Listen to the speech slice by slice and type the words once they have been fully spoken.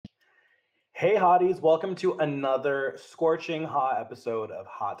Hey hotties, welcome to another scorching hot episode of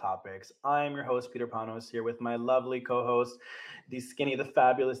Hot Topics. I'm your host, Peter Panos, here with my lovely co-host, the skinny, the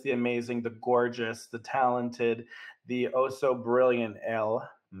fabulous, the amazing, the gorgeous, the talented, the oh so brilliant El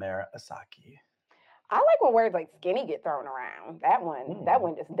Mara Asaki. I like when words like skinny get thrown around. That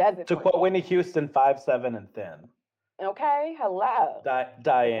one just does it To for quote me. Whitney Houston, 5'7" and thin. Okay, hello. 6.5,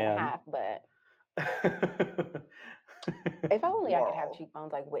 Diane. but if only I could have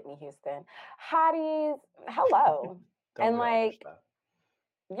cheekbones like Whitney Houston. Hotties, hello. Don't And we all wish like, that?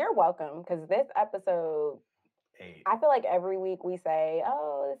 you're welcome, because this episode, 8. I feel like every week we say,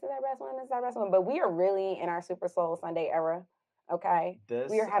 oh, this is our best one, this is our best one. But we are really in our Super Soul Sunday era, okay?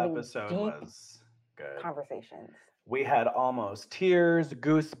 This We are having episode deep was good. conversations. We had almost tears,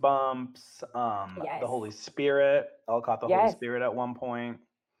 goosebumps, the Yes. Holy Spirit. Elle caught the Holy Yes. Spirit at one point.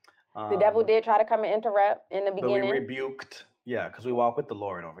 The devil did try to come and interrupt in the But we beginning. rebuked. Yeah, because we walk with the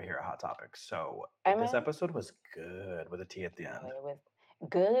Lord over here at Hot Topics. So Amen. this episode was good with a T at the end. It was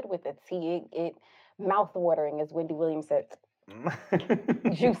good with a T. It mouth watering, as Wendy Williams said.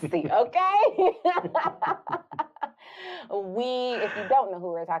 Juicy, okay? If you don't know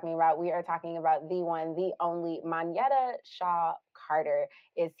who we're talking about, we are talking about the one, the only Monyetta Shaw Carter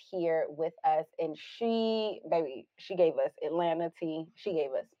is here with us. And she gave us Atlanta tea. She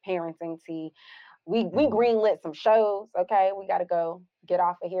gave us parenting tea. We greenlit some shows, okay? We got to go get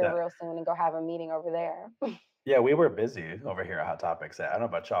off of here real soon and go have a meeting over there. Yeah, we were busy over here at Hot Topics. I don't know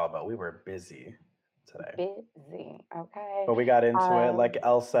about y'all, but we were busy today. Busy, okay. But we got into it. Like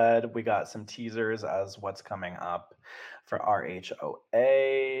Elle said, we got some teasers as what's coming up for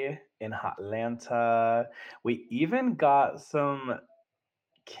RHOA in Atlanta. We even got some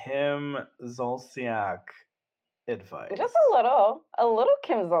Kim Zolciak advice. Just a little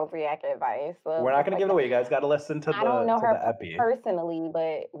Kim Zolciak advice. We're not going to give it away. You guys got to listen to I don't know her epi. personally,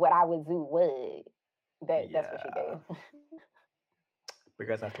 but what I would do would. That's what she gave. You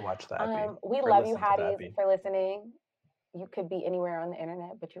guys have to watch the epi. We love you, hotties, for listening. You could be anywhere on the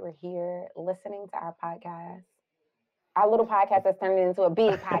internet, but you are here listening to our podcast. Our little podcast has turned into a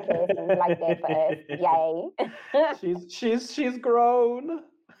big podcast, and we like that for us. Yay! she's grown.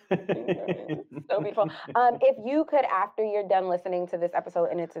 So beautiful. If you could, after you're done listening to this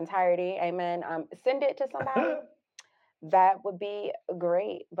episode in its entirety, amen, send it to somebody. That would be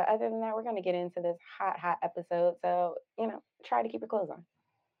great. But other than that, we're going to get into this hot episode. So, try to keep your clothes on.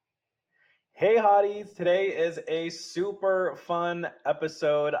 Hey hotties, today is a super fun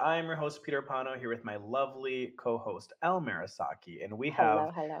episode. I'm your host, Peter Pano, here with my lovely co-host, El Marasaki. And we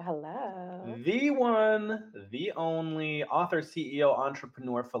have hello. The one, the only author, CEO,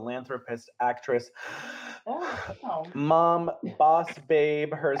 entrepreneur, philanthropist, actress, mom, boss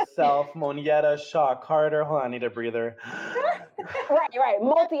babe herself, Monyetta Shaw Carter. Hold on, I need a breather. Right.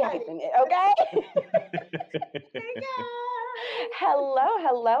 Multi-hyphenate, okay?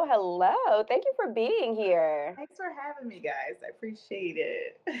 Hello. Thank you for being here. Thanks for having me, guys. I appreciate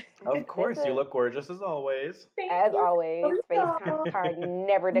it. Of course, you look gorgeous as always. Always, FaceTime card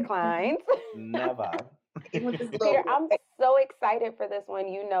never declines. Never. Peter, I'm so excited for this one.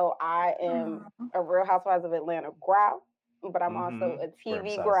 You know, I am a Real Housewives of Atlanta growl, but I'm also a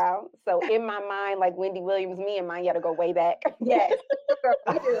TV growl. So in my mind, like Wendy Williams, me and Monyetta go way back. Yes,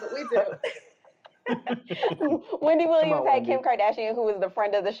 we do. Wendy Williams had Kim Kardashian, who was the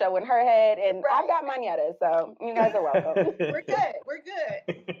friend of the show, in her head, and I've got Monyetta, so you guys are welcome. We're good.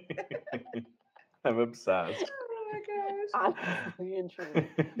 I'm obsessed. Oh my gosh. Honestly and truly.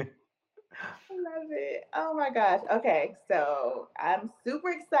 I love it. Oh my gosh. Okay, so I'm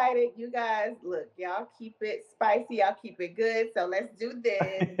super excited. You guys, look, y'all keep it spicy. Y'all keep it good. So let's do this.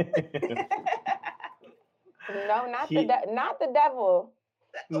 No, not the devil.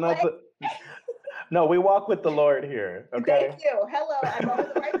 No, we walk with the Lord here. Okay. Thank you. Hello, I'm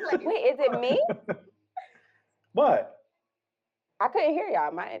over the right place. Wait, is it me? What? I couldn't hear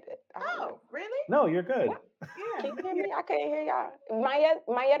y'all. Oh, really? No, you're good. Yeah. Can you hear me? I couldn't hear y'all.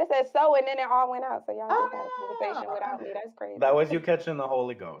 Monyetta said so, and then it all went out. So y'all just had a conversation without me. That's crazy. That was you catching the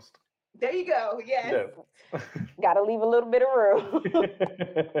Holy Ghost. There you go. Yes. Got to leave a little bit of room.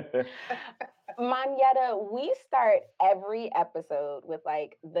 Monyetta, we start every episode with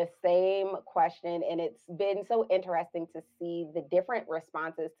like the same question, and it's been so interesting to see the different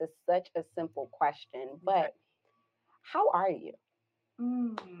responses to such a simple question. But how are you?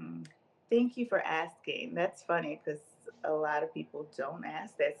 Thank you for asking. That's funny because a lot of people don't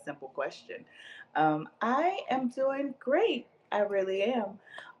ask that simple question. I am doing great. I really am.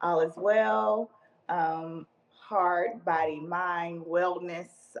 All is well. Heart, body, mind, wellness,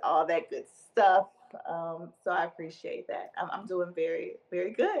 all that good stuff. So I appreciate that. I'm doing very,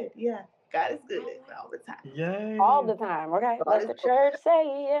 very good. Yeah. God is good all the time. Yay. All the time. Okay, God let is the church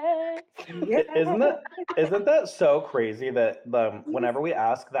say yes. yeah. Isn't that so crazy that Yes. whenever we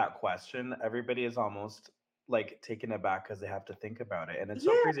ask that question, everybody is almost like taken aback because they have to think about it, and it's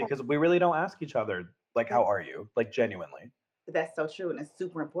so crazy Yeah. because we really don't ask each other like, That- "How are you?" Like genuinely. That's so true, and it's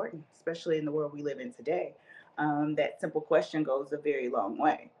super important, especially in the world we live in today. That simple question goes a very long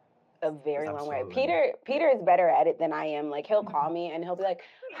way. A very long way. Absolutely. Peter is better at it than I am. Like he'll call me and he'll be like,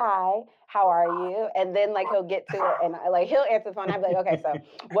 "Hi, how are you?" And then like he'll get to it and he'll answer the phone. I'll be like, "Okay, so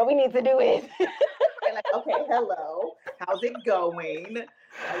what we need to do is." Right, like, okay, hello, how's it going?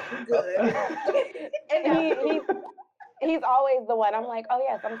 Are you good? And now, he he's always the one. I'm like, "Oh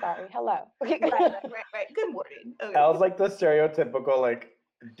yes, I'm sorry. Hello." right. Good morning. Okay. I was like the stereotypical like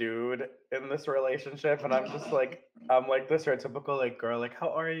dude in this relationship, and I'm like the stereotypical like girl, like, "How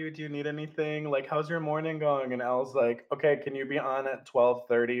are you? Do you need anything? Like, how's your morning going?" And Elle's like, "Okay, can you be on at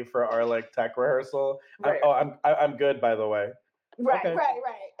 12:30 for our like tech rehearsal?" Right. I'm good, by the way. Okay. Right.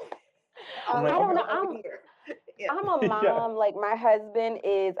 I'm All like, I of don't okay. know. it over here. Yeah. I'm a Yeah. mom. Like my husband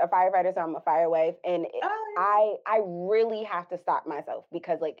is a firefighter, so I'm a fire wife, and Oh, I really have to stop myself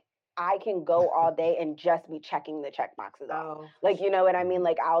because like I can go all day and just be checking the check boxes yeah. off. Oh, for Like sure. you know what I mean?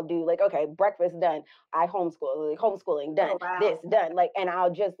 Like I'll do like okay, breakfast done. I homeschool, like homeschooling done. Oh, This wow. done. Like and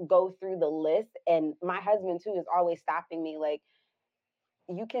I'll just go through the list. And my husband too is always stopping me. Like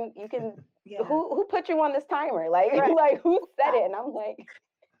you can. Yeah. Who put you on this timer? Like Right. like who said it? And I'm like.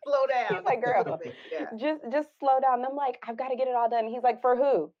 Slow He's down like, just a little girl, bit. Yeah. just slow down. And I'm like, I've got to get it all done. He's like, for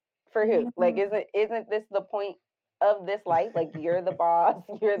who? For who? Like, Mhm. isn't this the point of this life? Like, you're the boss.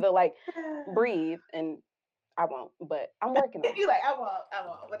 You're the like, breathe. And I won't, but I'm working on it. You like, I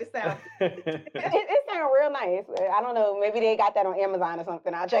won't. But it sounds It sounds real nice. I don't know. Maybe they got that on Amazon or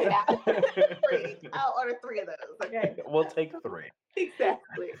something. I'll check it out. free. I'll order 3 of those. Okay. We'll take 3.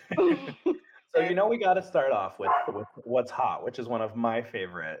 Exactly. So we got to start off with what's hot, which is one of my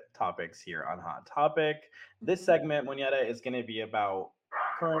favorite topics here on Hot Topic. This segment, Monyetta, is going to be about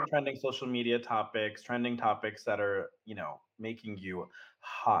current trending social media topics, trending topics that are, making you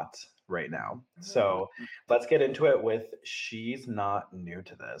hot right now. So let's get into it with She's Not New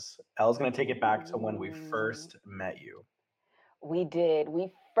to This. Elle's going to take it back to when we first met you. We did.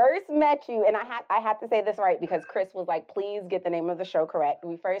 We first met you, and I had to say this right because Chris was like, "Please get the name of the show correct."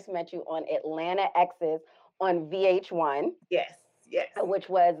 We first met you on Atlanta Exes on VH1, Yes. Yes. which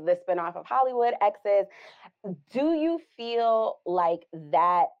was the spinoff of Hollywood Exes. Do you feel like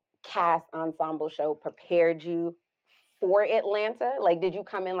that cast ensemble show prepared you for Atlanta? Like, did you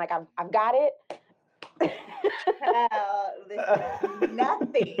come in like I've got it? Listen,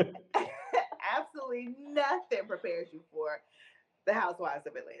 nothing, absolutely nothing prepares you for the Housewives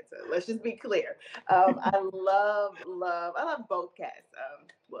of Atlanta. Let's just be clear. I love both casts.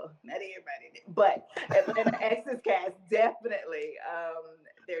 Well, not everybody, but Atlanta X's cast definitely.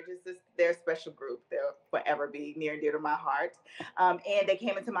 They're just they're a special group. They'll forever be near and dear to my heart. And they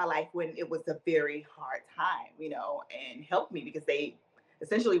came into my life when it was a very hard time, and helped me because they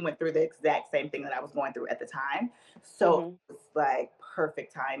essentially went through the exact same thing that I was going through at the time. So Mhm. it was like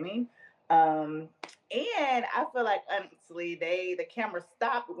perfect timing. Um, and I feel like honestly, the camera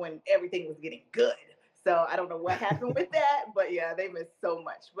stopped when everything was getting good. So I don't know what happened with that, but yeah, they missed so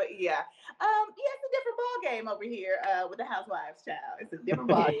much. But yeah, it's a different ball game over here with the Housewives, child. It's a different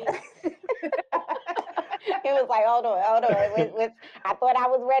ball game. He was like, hold on. I thought I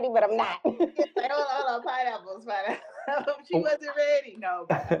was ready, but I'm not. It's like, hold on, pineapples. She wasn't ready. No,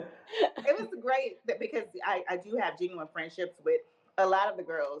 but it was great because I do have genuine friendships with a lot of the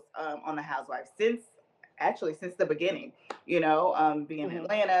girls on the Housewives since the beginning. Being in Mhm.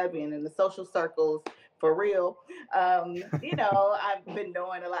 Atlanta, being in the social circles for real. I've been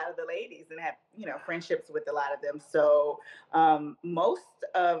knowing a lot of the ladies and have friendships with a lot of them. So most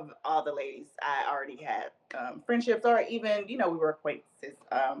of all the ladies I already had friendships, or even we were acquaintances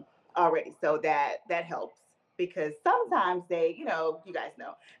already. So that helps because sometimes they, you guys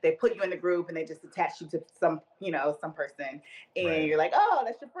know, they put you in the group and they just attach you to some person, and Right. you're like, oh,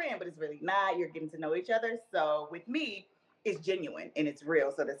 that's your friend, but it's really not. You're getting to know each other. So with me, it's genuine and it's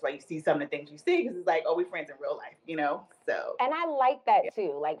real. So that's why you see some of the things you see because it's like, oh, we're friends in real life. So And I like that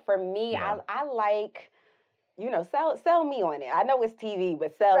too. Like for me, Yeah. I like sell me on it. I know it's TV,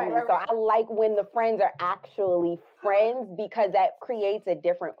 but sell me. So right. I like when the friends are actually friends because that creates a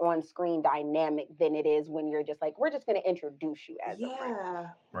different on-screen dynamic than it is when you're just like, we're just going to introduce you as a friend. Yeah,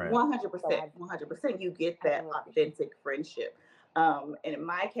 Right. 100%, 100%. You get I that do appreciate it. authentic friendship. And in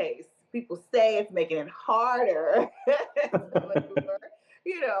my case, people say it's making it harder to maneuver,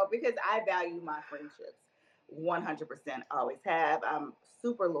 because I value my friendships 100% always have. I'm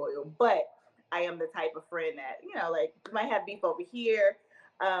super loyal, but I am the type of friend that, like, you might have beef over here.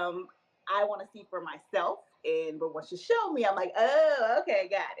 Um, I want to see for myself. But once you show me, I'm like, oh, okay,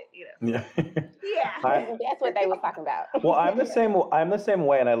 got it. Yeah. Yeah. That's what they was talking about. Well, I'm the same. I'm the same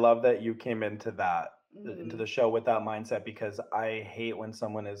way, and I love that you came into Mhm. the show with that mindset, because I hate when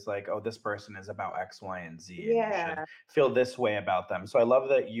someone is like, "Oh, this person is about X, Y, and Z, and you should Yeah. feel this way about them." So I love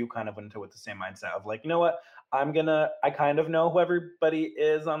that you kind of went into it with the same mindset of like, you know what, I kind of know who everybody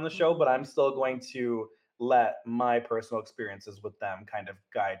is on the show, but I'm Mhm. still going to let my personal experiences with them kind of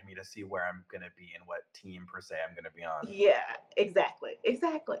guide me to see where I'm going to be and what team per se I'm going to be on. Yeah, exactly.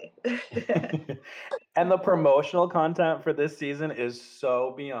 Exactly. And the promotional content for this season is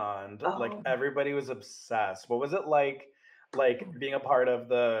so beyond. Like, Oh, everybody was obsessed. What was it like being a part of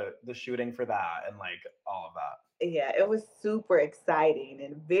the shooting for that and like all of that? yeah, it was super exciting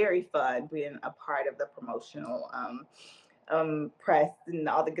and very fun being a part of the promotional press and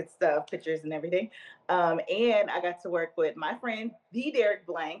all the good stuff, pictures and everything. And I got to work with my friend, the Derek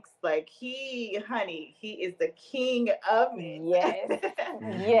Blanks. Like, honey, he is the king of Yes. it.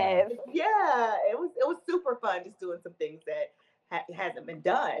 Mhm. Yes. Yeah, it was super fun just doing some things that hasn't been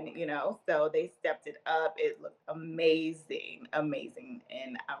done, So they stepped it up. It looked amazing, amazing,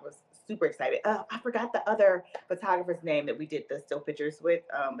 and I was super excited. I forgot the other photographer's name that we did the still pictures with,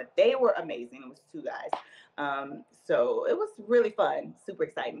 but they were amazing. It was two guys, so it was really fun, super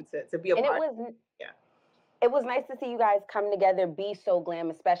exciting to be a And it part. was Yeah, it was nice to see you guys come together, be so glam,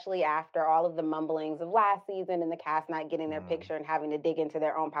 especially after all of the mumblings of last season and the cast not getting their Mm. picture and having to dig into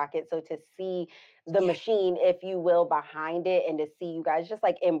their own pocket. So to see the yeah, machine, if you will, behind it, and to see you guys just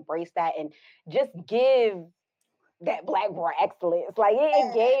like embrace that and just give that black boy excellence. Like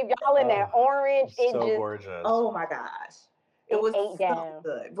it gave y'all in that Oh, orange, it so just gorgeous. oh my gosh. It it was ate so down.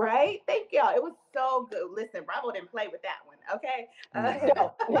 good, right? Thank y'all. It was so good. Listen, Bravo didn't play with that one, okay?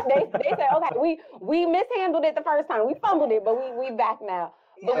 Mhm. No, they said, okay, we mishandled it the first time. We fumbled it, but we back now.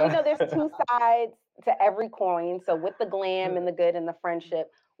 But we Yeah. know there's two sides to every coin. So with the glam and the good and the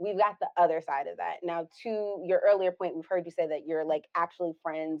friendship, we've got the other side of that. Now, to your earlier point, we've heard you say that you're like actually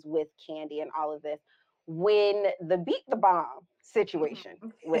friends with Candy and all of this. When the beat the bomb situation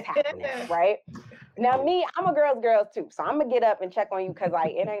was happening, right? Now, me, I'm a girl's too, so I'm gonna get up and check on you because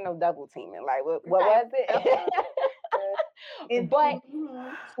like it ain't no double teaming. Like, what Right. was it? But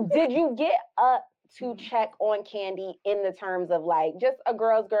Mhm. did you get up to check on Candy in the terms of like just a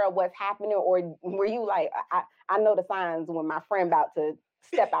girl's girl, what's happening, or were you like, I know the signs when my friend about to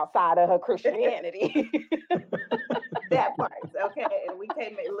step outside of her Christianity? That part, okay. And we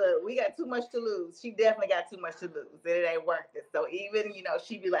came in, look, we got too much to lose. She definitely got too much to lose, and it ain't worth it. So even,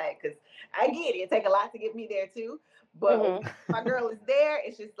 she be like, because I get it, it take a lot to get me there too. But when Hmm. my girl is there,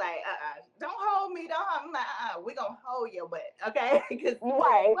 it's just like, don't hold me, don't. I'm like, we gonna hold your butt, okay? Because it ain't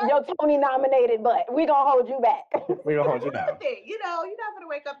Right, worth your Tony nominated, but we gonna hold you back. We gonna hold you worth down. it. You're not gonna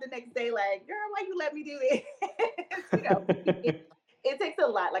wake up the next day like, girl, why you let me do this? It takes a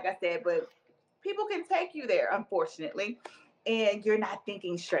lot, like I said, but people can take you there, unfortunately, and you're not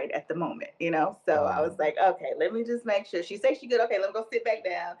thinking straight at the moment. So I was Mm. like, okay, let me just make sure. She says she good. Okay, let me go sit back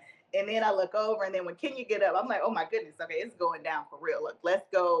down. And then I look over, and then when Kenya get up, I'm like, oh my goodness, okay, it's going down for real. Look, let's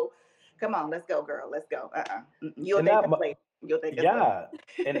go. Come on, let's go, girl. Let's go. You'll In thank that us later. You'll thank us later. Yeah.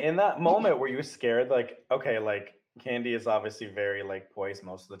 And in that moment, were you scared? Like, okay, like Candy is obviously very like poised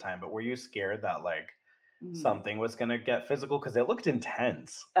most of the time, but were you scared that like Mhm. something was gonna get physical? Because it looked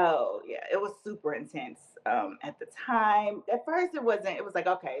intense. Oh yeah, it was super intense at the time. At first, it wasn't. It was like,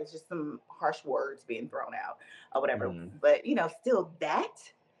 okay, it's just some harsh words being thrown out or whatever. Mm, But still that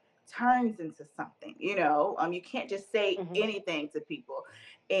turns into something. You can't just say Hmm. anything to people.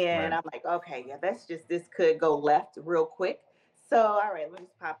 And right. I'm like, okay, yeah, this could go left real quick. So all right, let's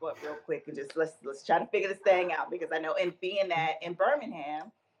just pop up real quick and just let's try to figure this thing out, because I know, in being that in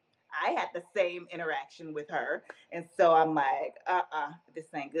Birmingham, I had the same interaction with her. And so I'm like, this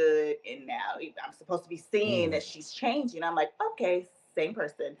ain't good. And now I'm supposed to be seeing Mm. that she's changing. I'm like, okay, same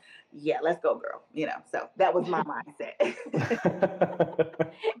person. Yeah, let's go, girl. So that was my mindset.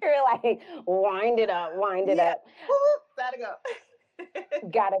 You're like, wind it Yeah. up. Woo, gotta go.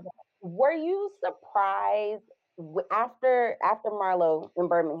 Gotta go. Were you surprised after Marlo in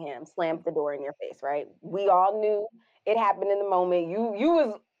Birmingham slammed the door in your face? Right, we all knew it happened in the moment. You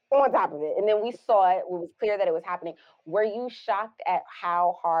was on top of it, and then we saw it. It was clear that it was happening. Were you shocked at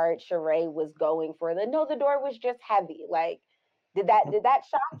how hard Sheree was going for the? No, the door was just heavy. Like, did that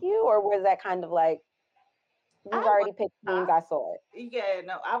shock you, or was that kind of like? You've I was already picked teams. I shocked. saw it. Yeah,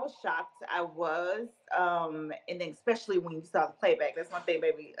 no, I was shocked. I was. And then especially when you saw the playback, that's one thing,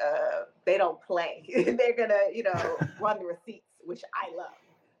 baby. They don't play. They're gonna, run the receipts, which I love.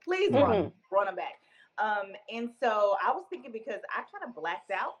 Please Mm-hmm. run them back. And so I was thinking because I kind of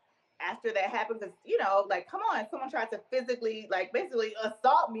blacked out after that happened because like, come on, someone tried to physically, like, basically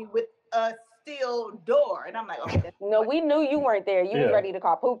assault me with a steel door, and I'm like, okay, that's No, we knew you weren't there. You was Yeah. ready to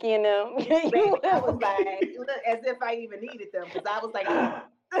call Pookie and them. baby. I was like, as if I even needed them because I was like,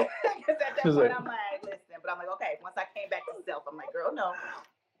 because at that She's point like- I'm like, listen, but I'm like, okay. Once I came back to self, I'm like, girl, no,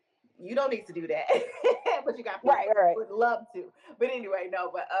 you don't need to do that. But you got people Right. who would love to. But anyway,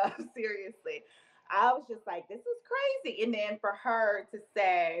 no. But seriously, I was just like, this is crazy. And then for her to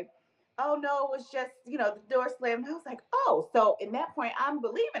say, oh no, it was just the door slammed. I was like, oh, so in that point, I'm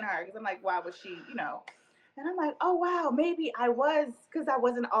believing her because I'm like, why was she? And I'm like, oh wow, maybe I was because I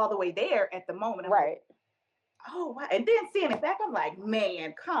wasn't all the way there at the moment. I'm Right. like, oh wow. And then seeing it back, I'm like,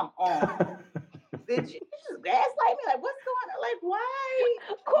 man, come on. Did you just gaslight me? Like, what's going on? Like, why?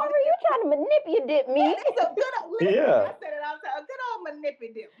 Corey, you trying to manipulate me? It's a good old, listen, Yeah. I said it all the time. A good old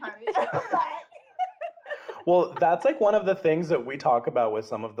manipulative, honey. I'm like, Well, that's like one of the things that we talk about with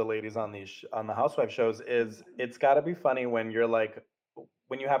some of the ladies on these on the housewife shows is it's got to be funny when you're like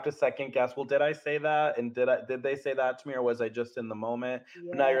when you have to second guess, well, did I say that and did they say that to me or was I just in the moment?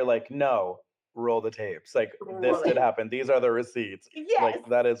 But now you're like, no, roll the tapes. Like this Roll did it. happen. These are the receipts. yes. Like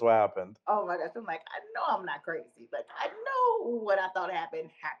that is what happened. Oh my gosh. I'm like, I know I'm not crazy. Like, I know what I thought happened.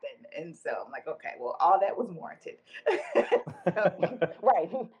 And so I'm like, okay, well, all that was warranted. Right.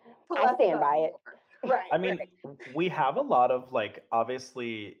 I stand by it. Right. I mean, right. we have a lot of like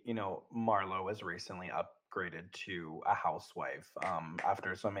obviously, Marlo was recently upgraded to a housewife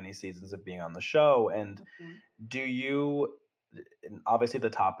after so many seasons of being on the show. And do you and obviously the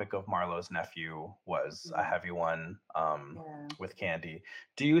topic of Marlo's nephew was a heavy one with Candy.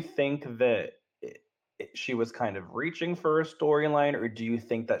 Do you think that she was kind of reaching for a storyline, or do you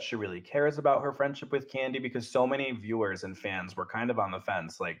think that she really cares about her friendship with Candy? Because so many viewers and fans were kind of on the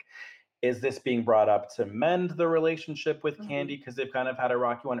fence. Like, is this being brought up to mend the relationship with Candy because they've kind of had a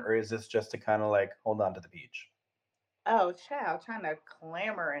rocky one, or is this just to kind of like hold on to the peach? Oh, child, trying to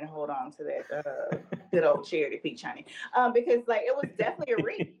clamor and hold on to that good old charity peach, honey. Because like it was definitely a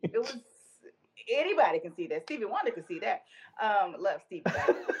reach. It was anybody can see that. Stevie Wonder could see that. Love Stevie.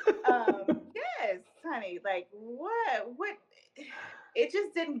 Yes, honey. Like what? What? It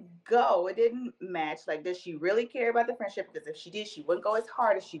just didn't go. It didn't match. Like, does she really care about the friendship? Because if she did, she wouldn't go as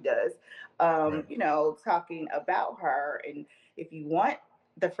hard as she does. Right. Talking about her. And if you want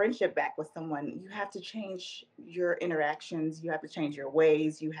the friendship back with someone, you have to change your interactions. You have to change your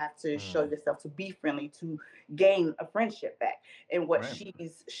ways. You have to show yourself to be friendly to gain a friendship back. And what Right.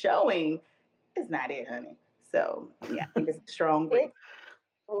 she's showing is not it, honey. So yeah, I think it's a strong read.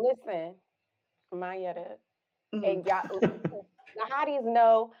 Listen, Monyetta, Mhm. and y'all, the hotties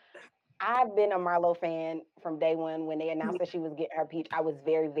know I've been a Marlo fan from day one when they announced that she was getting her peach. I was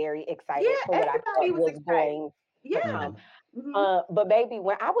very, very excited Yeah, for what I everybody thought was was excited. going to Yeah. come. Mhm. But baby,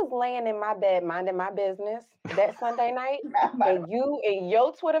 when I was laying in my bed minding my business that Sunday night, and you and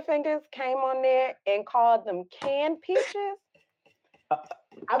your Twitter fingers came on there and called them canned peaches,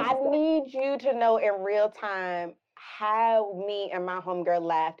 I need you to know in real time how me and my homegirl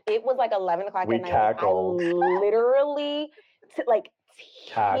laughed. It was like 11 o'clock We at night, and I cackled. literally, tears,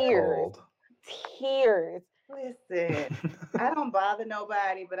 Cackled. tears. Listen, I don't bother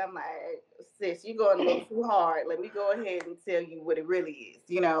nobody, but I'm like, sis, you're going a little too hard. Let me go ahead and tell you what it really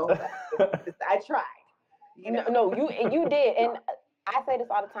is. I tried. No, you did, and I say this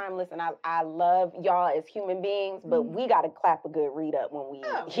all the time. Listen, I love y'all as human beings, but we got to clap a good read up when we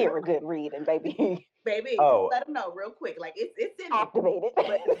hear a good read, and baby, baby, Oh. let them know real quick. Like it's in activated.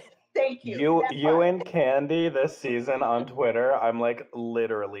 But thank you. You and Candy this season on Twitter, I'm like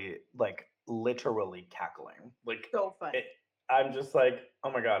literally cackling. Like So funny. I'm just like,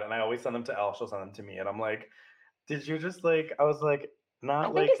 oh my god! And I always send them to Elle. She'll send them to me, and I'm like, did you just like? I was like, not I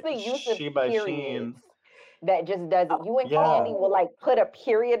think like it's the use of she by periods Sheen. that just does it. You and Yeah. Candy will like put a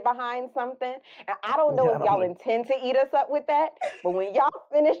period behind something, and I don't know Yeah, if and I'm y'all like- intend to eat us up with that, but when y'all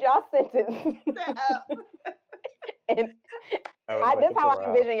finish y'all sentence, and I was like, that's it's how a I wrap.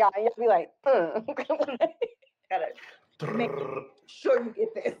 envision y'all, and y'all be like, Gotta make sure you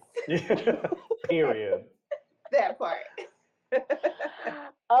get this. Period. That part.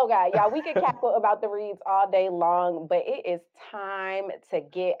 Oh God, y'all, we could cackle about the reads all day long, but it is time to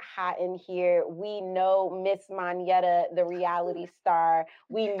get hot in here. We know Miss Monyetta, the reality star.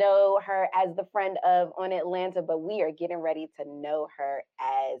 We know her as the friend of on Atlanta, but we are getting ready to know her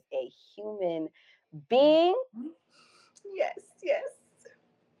as a human being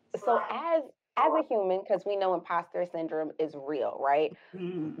human, because we know imposter syndrome is real, right?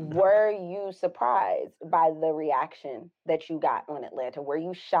 Mm. Were you surprised by the reaction that you got on Atlanta? Were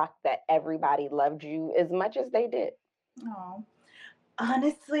you shocked that everybody loved you as much as they did? Oh,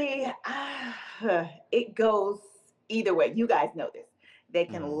 honestly, it goes either way. You guys know this. They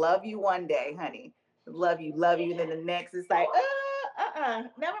can Mm. love you one day, honey, love you, and then the next it's like,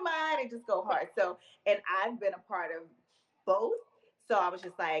 never mind, and just go hard. So, and I've been a part of both. So I was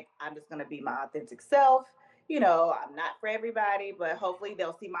just like, I'm just gonna be my authentic self. I'm not for everybody, but hopefully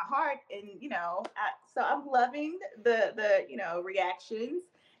they'll see my heart. And so I'm loving the reactions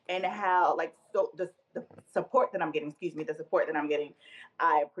and how like the support that I'm getting. Excuse me, the support that I'm getting.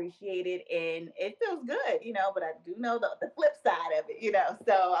 I appreciate it, and it feels good. But I do know the flip side of it.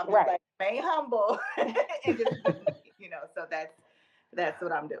 So I'm just Right. like stay humble and just be me. So that's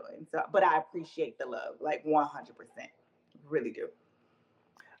what I'm doing. So, but I appreciate the love, like 100%, really do.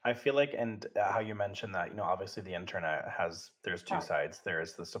 I feel like, and how you mentioned that, obviously the internet there's two Oh, sides.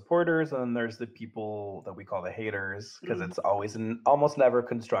 There's the supporters and then there's the people that we call the haters, because mhm. it's always almost never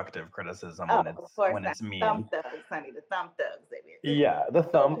constructive criticism Oh, when of it's course when not. it's Thumb mean. thugs, honey. The thumb thugs, baby. Yeah, the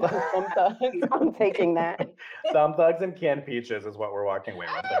thumb The thumb thugs. I'm taking that. thumb thugs and canned peaches is what we're walking away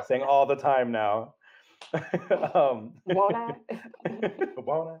with. Like saying all the time now. um, Won't I?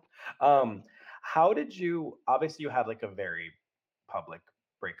 won't I? How did you? Obviously, you had like a very public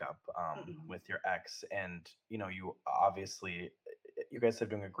breakup Mm-mm. with your ex, and you obviously you guys are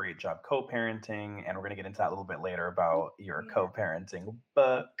doing a great job co-parenting, and we're gonna get into that a little bit later about your Yeah. co-parenting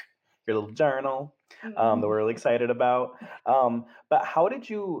book, your little journal that Mhm. we're really excited about. But how did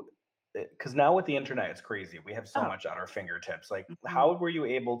you? Because now with the internet, it's crazy. We have so Oh. much at our fingertips. Like, Mhm. how were you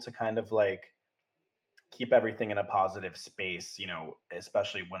able to kind of like keep everything in a positive space,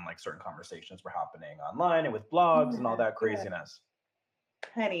 especially when like certain conversations were happening online and with blogs and all Yeah, that yeah. craziness.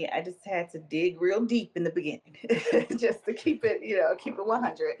 Honey, I just had to dig real deep in the beginning, just to keep it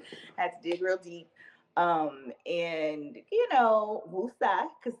 100. Had to dig real deep, and woosah,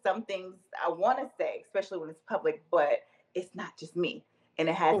 because some things I want to say, especially when it's public, but it's not just me, and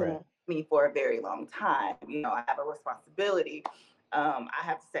it hasn't Right. Mhm. been me for a very long time. I have a responsibility. I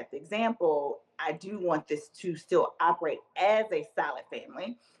have to set the example. I do want this to still operate as a solid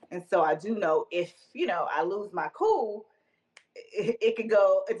family, and so I do know if I lose my cool, it could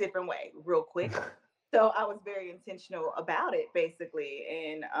go a different way real quick. So I was very intentional about it, basically.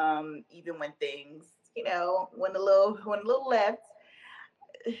 And even when things, went a little left,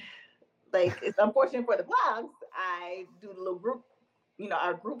 like it's unfortunate for the blogs. I do the little group,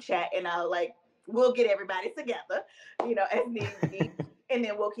 our group chat, and I'll like we'll get everybody together, as need be, and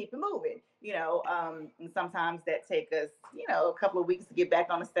then we'll keep it moving. And sometimes that take us, a couple of weeks to get back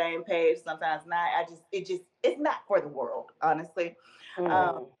on the same page. Sometimes not. It's not for the world, honestly.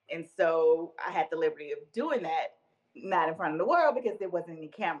 Mm. And so I had the liberty of doing that, not in front of the world because there wasn't any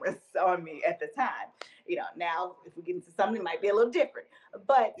cameras on me at the time. Now if we get into something, it might be a little different.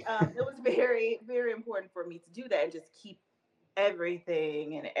 But it was very, very important for me to do that and just keep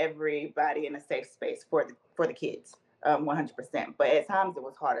everything and everybody in a safe space for the kids, 100%. But at times it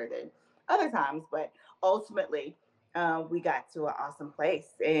was harder than other times. But ultimately, we got to an awesome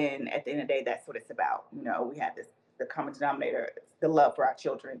place, and at the end of the day, that's what it's about. We have the common denominator, the love for our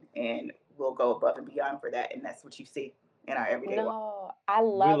children, and we'll go above and beyond for that, and that's what you see in our everyday life. No, I We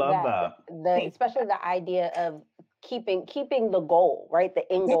love love that. that. The Thank especially the idea of keeping the goal, right?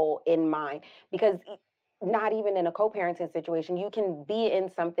 The end you. goal in mind. Because not even in a co-parenting situation, you can be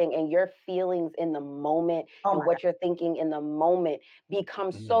in something and your feelings in the moment Oh and my God. what you're thinking in the moment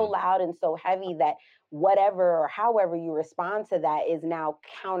become so Mhm. loud and so heavy that whatever or however you respond to that is now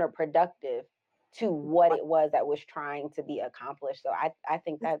counterproductive to what it was that was trying to be accomplished. So I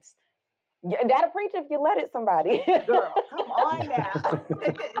think that's that'll preach if you let it, somebody. Girl, come on now.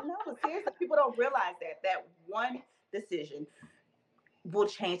 No, seriously, people don't realize that one decision will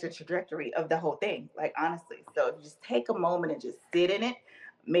change the trajectory of the whole thing. Like honestly, so if you just take a moment and just sit in it,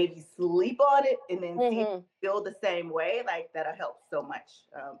 maybe sleep on it, and then see if Hmm. you feel the same way, like that'll help so much.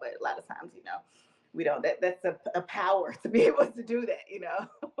 But a lot of times, we don't. That's a power to be able to do that.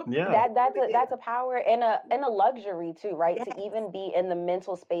 Yeah. That that's It a really is. that's a power and a luxury too, right? To Yes. even be in the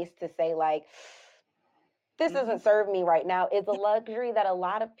mental space to say like this Hmm. doesn't serve me right now is a luxury that a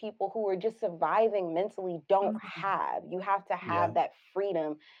lot of people who are just surviving mentally don't Hmm. have. You have to Yeah. have that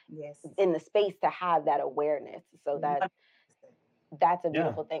freedom Yes. in the space to have that awareness. So 100%. that's a Yeah.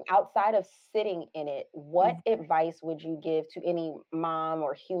 beautiful thing. Outside of sitting in it, what advice would you give to any mom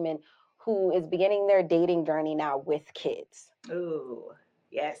or human who is beginning their dating journey now with kids? Ooh,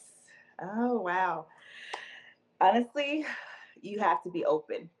 yes. Oh wow. Honestly, you have to be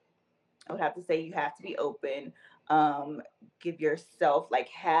open. I would have to say you have to be open. Um, Give yourself, like,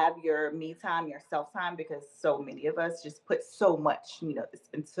 have your me time, your self time, because so many of us just put so much,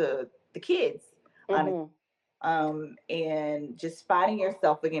 into the kids. Honestly, Mm-hmm. and just finding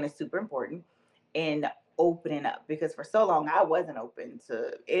yourself again is super important, and opening up, because for so long I wasn't open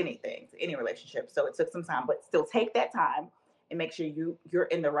to anything, to any relationship. So it took some time, but still take that time and make sure you're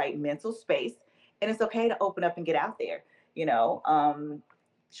in the right mental space, and it's okay to open up and get out there. You know,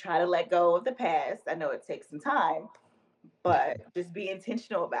 try to let go of the past. I know it takes some time, but just be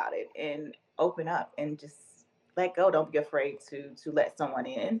intentional about it and open up and just let go. Don't be afraid to let someone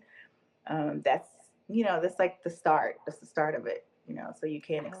in. That's that's like the start. That's the start of it. So you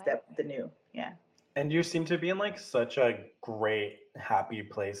can I like accept the new. Yeah. And you seem to be in like such a great, happy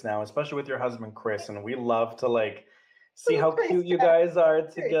place now, especially with your husband Chris. And we love to like see Who's how Chris? cute you guys are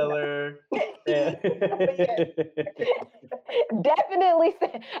Chris, no. together. But yes. Definitely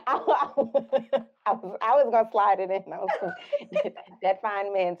said I was gonna slide it in. That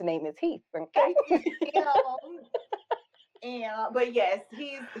fine man's name is Heath. Okay. But yes,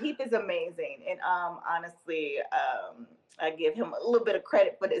 Heath is amazing, and honestly, I give him a little bit of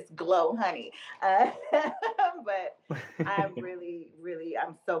credit for this glow, honey. But I'm really, really,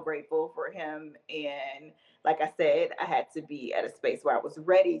 I'm so grateful for him, and like I said, I had to be at a space where I was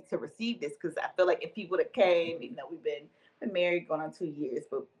ready to receive this, because I feel like if he would have came, even though we've been married going on 2 years,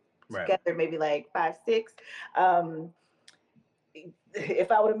 but Right. together maybe like 5, 6.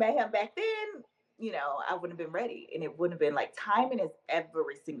 If I would have met him back then, I wouldn't have been ready. And it wouldn't have been like, timing is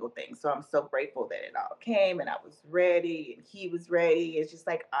every single thing. So I'm so grateful that it all came and I was ready and he was ready. It's just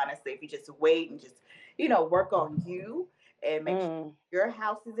like, honestly, if you just wait and just, work on you and make sure Mm. your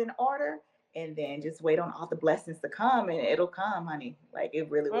house is in order, and then just wait on all the blessings to come, and it'll come, honey. Like, it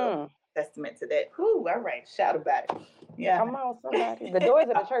really will. Mm. Testament to that. Whoo, all right. Shout about it. Yeah. Come on, somebody. The doors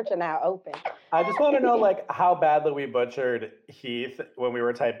of the church are now open. I just want to know like how badly we butchered Heath when we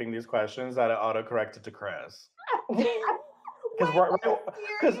were typing these questions that it autocorrected to Chris.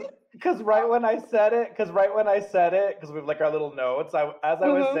 Because right when I said it, because we have like our little notes. As I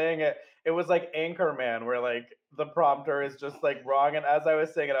was saying it, it was like Anchorman, where like the prompter is just like wrong, and as I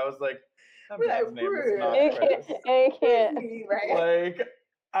was saying it, I was like, that man's name is not Chris. It can't. Right. Like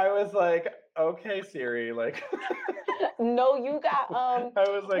I was like, okay, Siri, like. No, you got I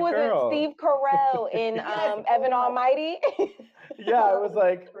was like, was it girl. Steve Carell in Yes. Evan Almighty? Yeah, I was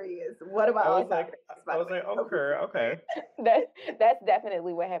like, what about I was all like, okay. That's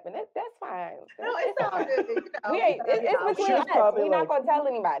definitely what happened. That's fine. No, it's all fine. good. We ain't. It's between She was us. probably We're not like, gonna tell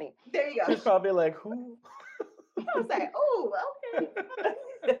anybody. There you go. She's probably like, who? I was like, oh, okay.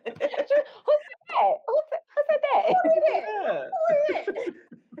 Who said that?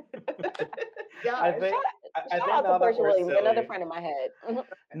 Yeah. I think Shout now out to that Portia we're Williams, another silly, friend of my head.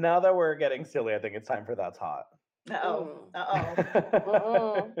 now that we're getting silly, I think it's time for That's Hot.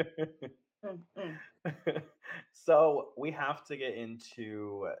 So we have to get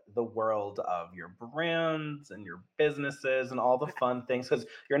into the world of your brands and your businesses and all the fun things, because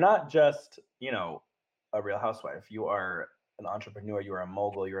you're not just, a real housewife. You are an entrepreneur, you are a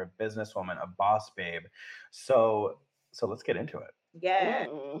mogul, you're a businesswoman, a boss babe. So let's get into it. Yeah.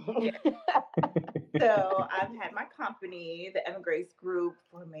 So I've had my company, the Evan Grace Group,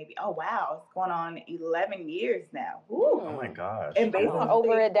 for maybe, oh wow, it's going on 11 years now. Woo. Oh my gosh. And basically,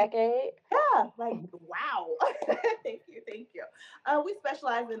 over a decade. Yeah, like wow. Thank you. We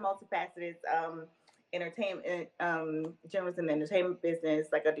specialize in multifaceted entertainment, journalism and entertainment business.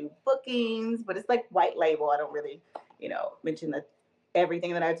 Like, I do bookings, but it's like white label. I don't really, mention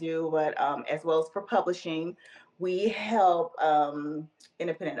everything that I do, but as well as for publishing. We help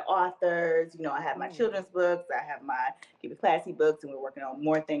independent authors. I have my children's books, I have my Keep It Classy books, and we're working on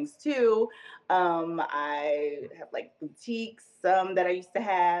more things too. I have like boutiques that I used to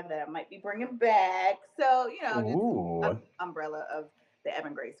have that I might be bringing back. So, just umbrella of the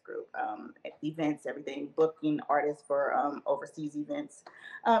Evan Grace Group, events, everything, booking artists for overseas events.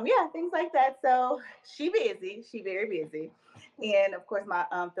 Yeah, things like that. So she very busy. And of course, my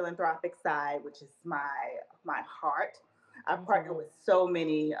philanthropic side, which is my heart. I've partnered with so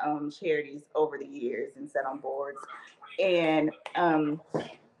many charities over the years and sat on boards. And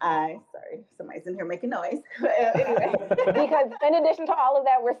sorry, somebody's in here making noise. Anyway. Because in addition to all of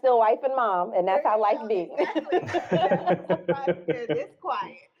that, we're still wife and mom, and that's how life be. Exactly. It's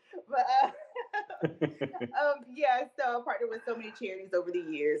quiet. But yeah, so I partnered with so many charities over the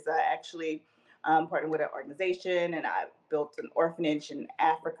years. I actually partnered with an organization, and I built an orphanage in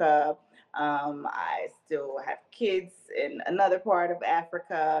Africa. I still have kids in another part of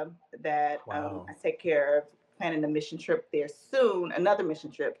Africa that I take care of, planning a mission trip there soon, another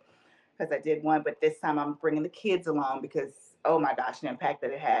mission trip, because I did one, but this time I'm bringing the kids along because, oh my gosh, the impact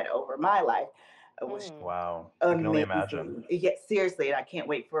that it had over my life was Mm. Wow. I can only imagine. amazing. Yeah, seriously, and I can't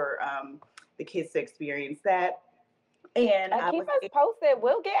wait for the kids to experience that. And I Keep was, us posted.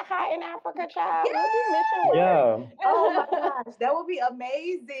 We'll get hot in Africa, child. We'll do mission yes! work. Yeah. Oh my gosh, that would be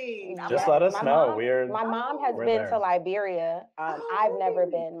amazing. I'm Just like, let Yes, us know. We're my mom has oh, we're been to there. Liberia. I've oh, never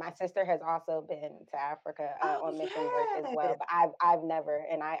really? been. My sister has also been to Africa Oh, on mission work as well, yes. but I've never,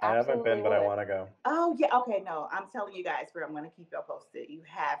 and I I haven't absolutely been, but I would. want to go. Oh yeah, okay, no, I'm telling you guys, I'm gonna keep y'all posted. You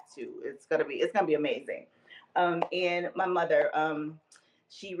have to. It's gonna be amazing. And my mother,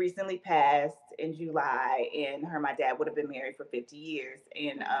 she recently passed in July, and her and my dad would have been married for 50 years.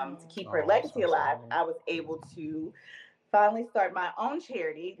 And to Mm. keep her Oh, I'm legacy so alive, sorry. I was able to finally start my own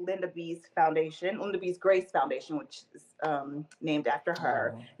charity, Linda B's Foundation, Linda B's Grace Foundation, which is named after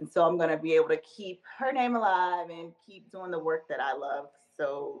her. Oh, And so I'm going to be able to keep her name alive and keep doing the work that I love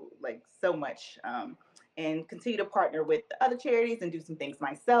so much, and continue to partner with the other charities and do some things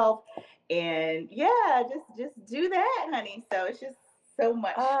myself. And yeah, just do that, honey. So it's just so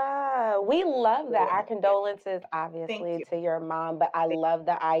much. We love that. Our Yeah. condolences, Thank obviously, you. to your mom, but I love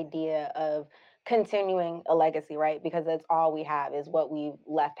the idea of continuing a legacy, right? Because it's all we have is what we've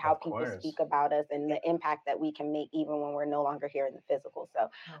left, how of people course. speak about us, and Yeah. the impact that we can make even when we're no longer here in the physical. So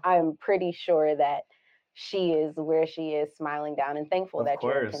Oh, I'm pretty sure that she is where she is, smiling down, and thankful Of that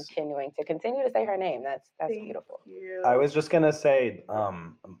you're course. continuing to continue to say her name. That's thank beautiful. I you. was just gonna say,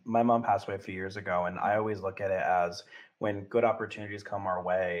 my mom passed away a few years ago, and I always look at it as when good opportunities come our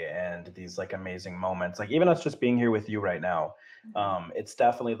way and these like amazing moments, like even us just being here with you right now, Mhm. it's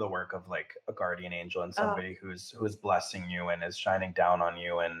definitely the work of like a guardian angel and Oh, somebody who's blessing you and is shining down on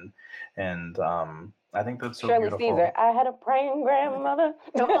you, and I think that's so Shirley Caesar, beautiful. I had a praying grandmother.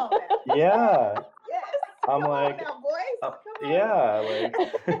 come on now. Yeah, Yes. I'm Come on like, now, boys. Come on. yeah, like,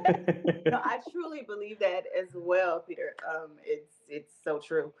 No, I truly believe that as well, Peter. It's so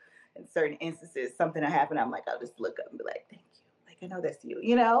true. In certain instances, something will happen. I'm like, I'll just look up and be like, "Thank you." Like I know that's you.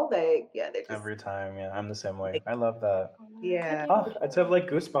 You know, like yeah, they're just every time. Yeah, I'm the same way. like I love that. yeah. Oh, I just have like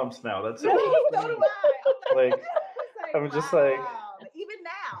goosebumps now. That's so Me, close to so do me. I. Like, It's like I'm just like, wow. Even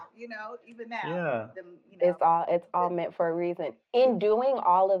now, even now, yeah, them, It's all meant for a reason. In doing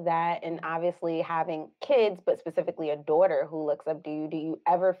all of that and obviously having kids, but specifically a daughter who looks up to you, do you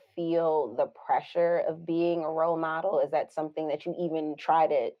ever feel the pressure of being a role model? Is that something that you even try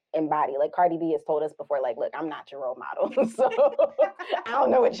to embody? Like Cardi B has told us before, like, look, I'm not your role model. So I don't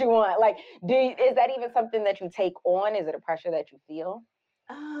know what you want. Like, is that even something that you take on? Is it a pressure that you feel?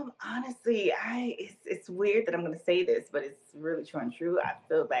 Honestly, it's weird that I'm gonna say this, but it's really true and true. I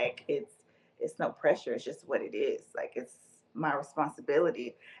feel like it's no pressure. It's just what it is. Like it's my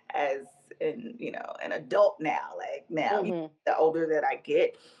responsibility as an adult now. Like now, Mm-hmm. the older that I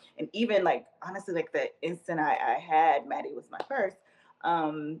get, and even like honestly, like the instant I had Maddie was my first.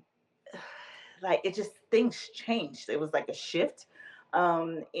 Um, like it just things changed. It was like a shift.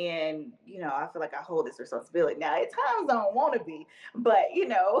 And I feel like I hold this responsibility. Now at times I don't want to be, but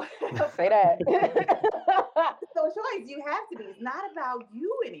Say that. so choice you have to be. It's not about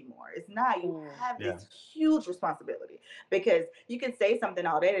you anymore. It's not. You Mm, have yeah, this huge responsibility because you can say something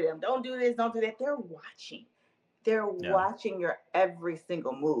all day to them. Don't do this, don't do that. They're watching. They're yeah, watching your every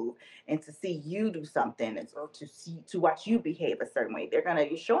single move, and to see you do something, or to watch you behave a certain way,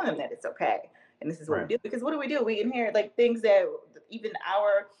 you're showing them that it's okay, and this is what we right, do. Because what do? We inherit like things that even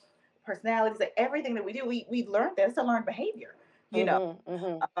our personalities, like everything that we do, we learn that it's a learned behavior, you know.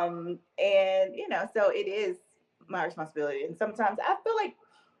 mm-hmm, mm-hmm. And so it is my responsibility, and sometimes I feel like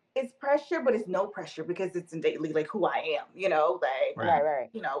it's pressure, but it's no pressure because it's innately like who I am, like I, right, Right, right.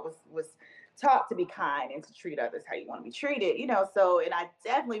 was taught to be kind and to treat others how you want to be treated, so and I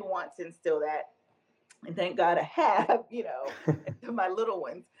definitely want to instill that, and thank God I have, to my little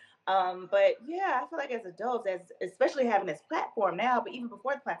ones. But yeah, I feel like as adults, as especially having this platform now, but even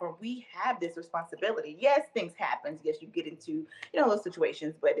before the platform, we have this responsibility. Yes, things happen. Yes, you get into those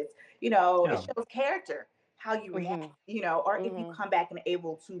situations, but it's it yeah, shows character how you react, Mm-hmm, or if you mm-hmm. come back and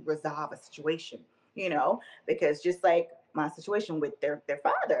able to resolve a situation, because just like my situation with their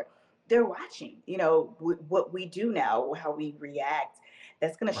father, they're watching, what we do now, how we react.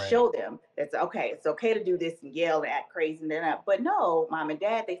 That's going to right, show them that's okay. It's okay to do this and yell and act crazy and then that. But no, mom and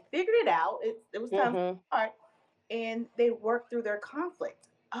dad, they figured it out. It was time Mm-hmm. apart, and they worked through their conflict.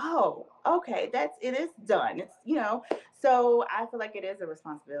 Oh, okay, it is done. It's so I feel like it is a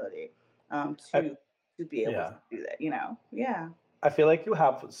responsibility, I, to be able to yeah. do that. Yeah. I feel like you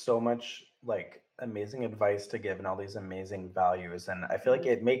have so much like amazing advice to give and all these amazing values, and I feel like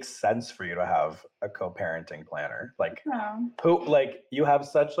it makes sense for you to have a co-parenting planner. Like No. who like you have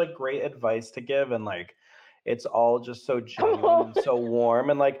such like great advice to give, and like it's all just so Come genuine on. and so warm,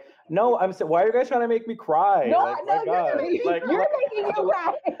 and like no, I'm saying, why are you guys trying to make me cry? No, Like my no, you're God, gonna make like you're making you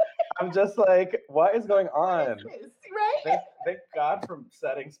cry. I'm just like, what is going What is on? this, right? Thank God for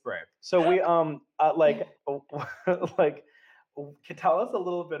setting spray. So we like like can tell us a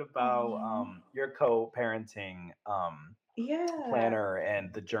little bit about your co-parenting Yeah. planner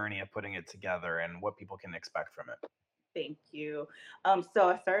and the journey of putting it together and what people can expect from it. Thank you. So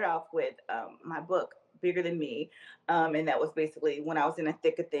I started off with my book, Bigger Than Me. And that was basically when I was in the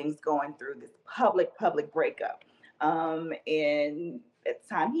thick of things going through this public breakup. And at the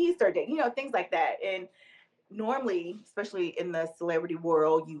time he started dating, things like that. And normally, especially in the celebrity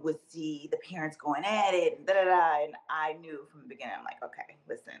world, you would see the parents going at it and da da da. And I knew from the beginning, I'm like, okay,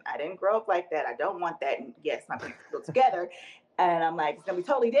 listen, I didn't grow up like that. I don't want that. And yes, my parents are still together. And I'm like, it's gonna be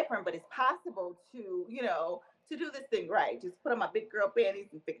totally different, but it's possible to, to do this thing right. Just put on my big girl panties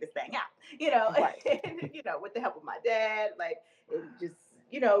and figure this thing out, Right. and, with the help of my dad, like, and just,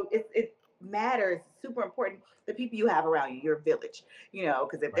 it matters, super important, the people you have around you, your village,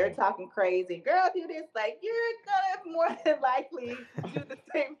 because if they're Right. talking crazy, girl, do this, like, you're gonna more than likely do the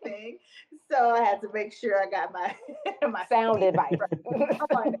same thing. So I had to make sure I got my my Sound advice.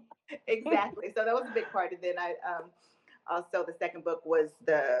 on. Exactly. So that was a big part. And then I also, the second book was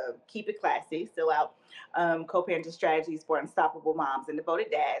the Keep It Classy, still out, co-parenting strategies for unstoppable moms and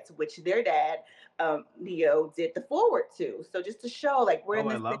devoted dads, which their dad, Neo, did the forward to. So just to show, like, we're in Oh,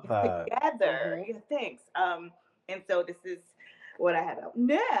 I this love thing that. together. Mhm. Yeah, thanks. And so this is what I have out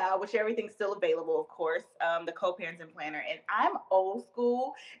now, which everything's still available, of course, the co-parenting planner. And I'm old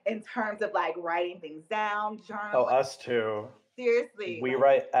school in terms of like writing things down, Oh, journaling. us too. Seriously, We like,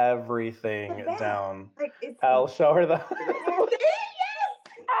 write the everything best. down. Like, it's I'll show her the ridiculous.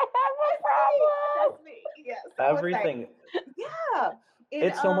 I have a That's me. problem. That's me. Yeah. So I was like, everything. yeah. And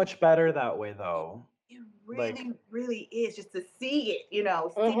It's so much better that way though. it Like really, really is just to see it, see,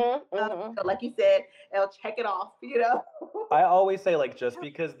 Mhm. Mhm. like you said, I'll check it off. I always say, like, just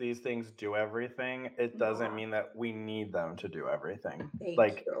because these things do everything, it doesn't Yeah. mean that we need them to do everything. Thank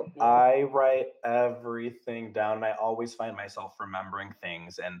Like, you. Yeah. I write everything down, and I always find myself remembering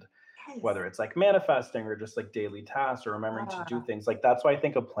things, and Yes. whether it's like manifesting or just like daily tasks or remembering to do Ah, things, like that's why I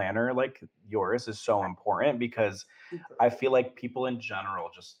think a planner like yours is so important, because super. I feel like people in general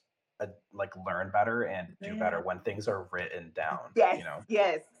just like learn better and do Yeah. better when things are written down, Yes, you know?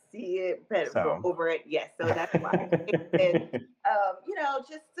 yes. See it, better go So, over it. Yes. So that's why. And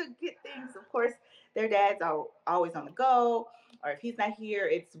just to get things, of course, their dads are always on the go, or if he's not here,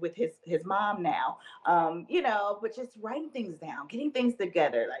 it's with his mom now. But just writing things down, getting things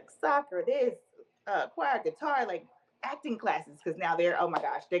together, like soccer, this, choir, guitar, like acting classes, because now they're, oh my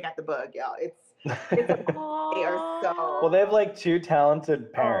gosh, they got the bug, y'all. It's a they are well, they have Aww. like two talented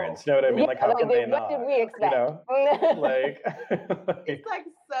oh parents. You know what I mean? Yeah, Like, how like, can they what did not? we You expect? know, like, it's like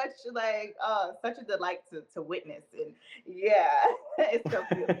like such a delight to witness, and yeah, it's so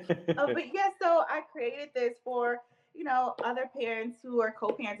cute. But yeah, so I created this for other parents who are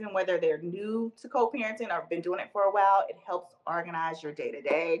co-parenting, whether they're new to co-parenting or have been doing it for a while. It helps organize your day to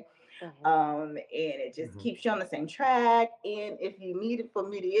day, Mhm. and it just Mhm. keeps you on the same track. And if you need it for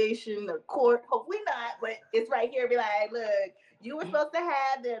mediation or court, hopefully not, but it's right here. Be like, look, you were supposed to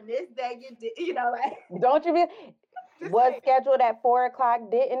have them this day. You did, like, Don't you be just was saying. scheduled at 4 o'clock,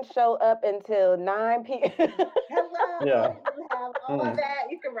 didn't show up until 9 p.m. Yeah. Hello, you have all of Mm.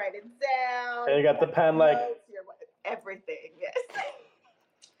 that. You can write it down. And you You got the got pen, your like, notes, your everything. Yes.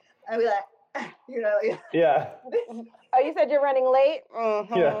 I'd be like, yeah. yeah, Oh, you said you're running late?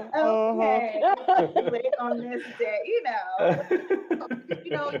 yeah. Mm-hmm. Okay, Mm-hmm. late on this day,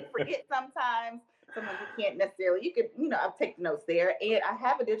 because you forget sometimes. Sometimes you can't necessarily. You could, I'll take the notes there, and I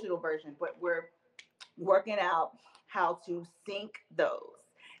have a digital version, but we're working out how to sync those,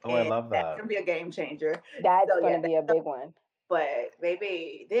 Oh, I and love that's that. gonna be a game changer. That's So going yeah, to be a big one. but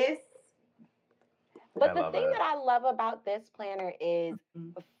baby, this. I But the love thing it. that I love about this planner is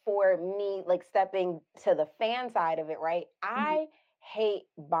Mhm, for me, like stepping to the fan side of it, right? mhm, I hate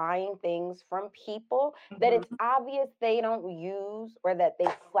buying things from people that mhm, it's obvious they don't use or that they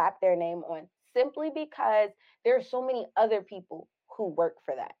slap their name on simply because there's so many other people who work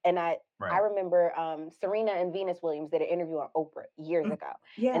for that. And I Right. remember Serena and Venus Williams did an interview on Oprah years mhm. ago,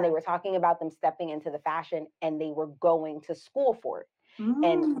 and they Yeah. were talking about them stepping into the fashion and they were going to school for it.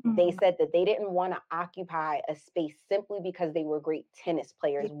 And they Mm. said that they didn't want to occupy a space simply because they were great tennis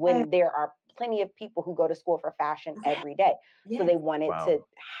players Yeah. when there are plenty of people who go to school for fashion every day. So they Yes. wanted Wow. to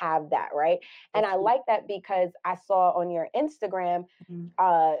have that, right? And I That's like that because I saw on your Instagram,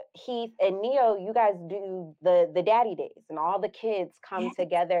 Mhm. Heath and Neo, you guys do the daddy days and all the kids come Yes.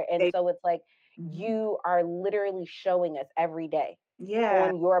 together. And They, so it's like mhm. you are literally showing us every day Yeah.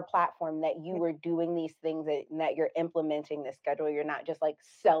 on your platform that you were doing these things and that you're implementing this schedule. You're not just like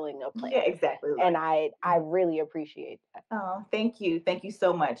selling a Yeah, planner. exactly. And Like, I really appreciate that. oh, thank you. Thank you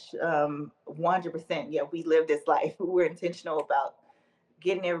so much. 100%. Yeah, we live this life. We're intentional about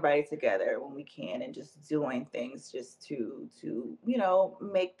getting everybody together when we can and just doing things just to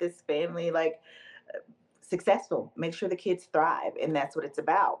make this family like successful, make sure the kids thrive, and that's what it's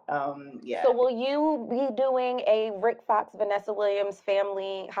about. Yeah. So will you be doing a Rick Fox, Vanessa Williams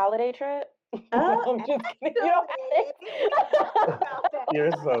family holiday trip? No, I'm just kidding. You don't have We talked it. about that.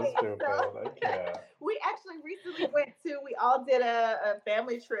 You're so Okay, stupid. so I can't. we actually recently we all did a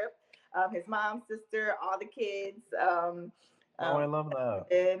family trip. His mom, sister, all the kids. Oh, I Um, love that.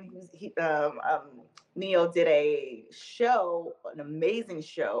 and Neil did a show, an amazing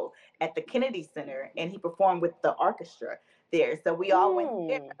show at the Kennedy Center, and he performed with the orchestra there. So we all went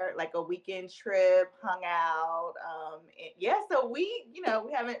there Mm. like a weekend trip, hung out. Yeah, so we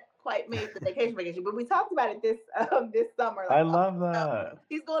haven't quite made the vacation, but we talked about it this summer. I Like, oh, love you know, that.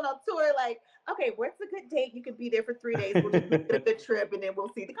 he's going on tour. Like, okay, what's a good date? You could be there for 3 days. We'll just make it a good trip, and then we'll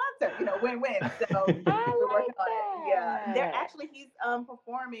see the concert. Win-win. So we're I working like on it. Yeah, they're that. actually he's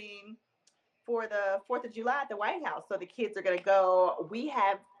performing for the 4th of July at the White House. So the kids are gonna go. We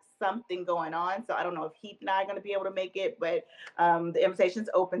have something going on, so I don't know if Heath and I are gonna be able to make it, but the invitation's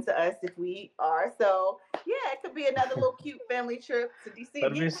open to us if we are. So yeah, it could be another little cute family trip to DC.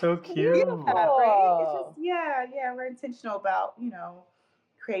 That'd Yeah, be so cute. right. It's just Beautiful. yeah, we're intentional about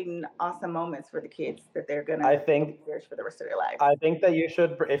creating awesome moments for the kids that they're gonna I think cherish for the rest of their lives. I think that you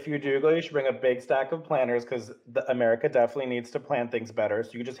should, if you do go, you should bring a big stack of planners because America definitely needs to plan things better.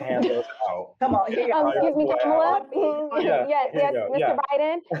 So you can just hand those out. Come on, here you on go. Excuse me, your way Kamala. out. On me, on me. Yeah, Yes, here you yes, go. Mr. Yeah.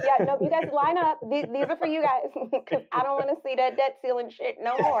 Biden. Yeah, no, you guys line up. These are for you guys because I don't want to see that debt ceiling shit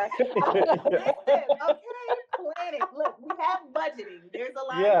no more. Listen, okay, planning. Look, we have budgeting. There's a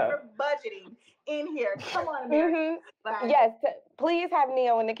line Yeah. for budgeting in here. Come on, America. Hmm. Like, Yes, please have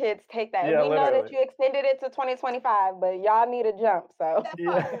Neo and the kids take that. Yeah, We know that literally. you extended it to 2025, but y'all need a jump. So that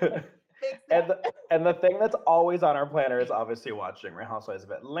Yeah. part. Fix And that. the thing that's always on our planner is obviously watching Real Housewives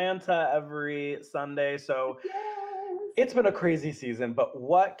of Atlanta every Sunday. So Yes. it's been a crazy season, but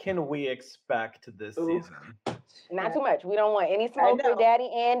what can we expect this Ooh. season? not too much. We don't want any I smoke with know. Daddy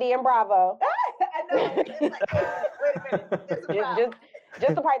Andy and Bravo. I know. It's like, wait a minute. There's a just, problem.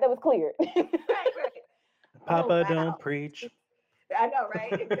 just the part that was cleared. Right. Oh Papa, don't wow. preach. I know,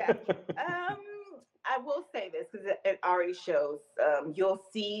 right? Exactly. I will say this because it already shows. You'll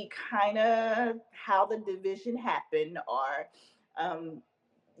see kind of how the division happened, or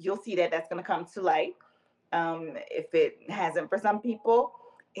you'll see that that's going to come to light if it hasn't for some people.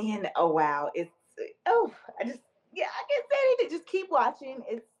 And oh wow, I just I can't say anything. Just keep watching.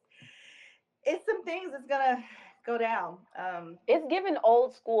 It's some things that's gonna go down. It's given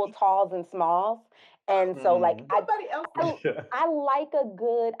old school talls and smalls. And so like Mhm. Somebody else. Yeah. I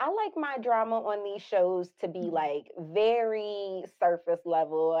like my drama on these shows to be like very surface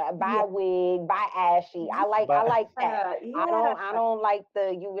level, Yeah. by wig, by ashy. I But like that. Yeah. I don't like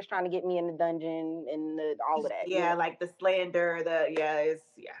the you was trying to get me in the dungeon and all of that. Yeah, like the slander, yeah.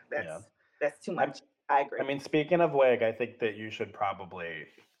 that's too I, much. I agree. I mean, speaking of wig, I think that you should probably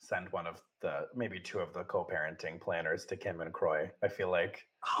send one of maybe two of the co-parenting planners to Kim and Croy. I feel like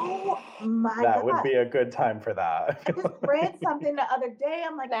Oh my that would God. be a good time for that. I just read something the other day.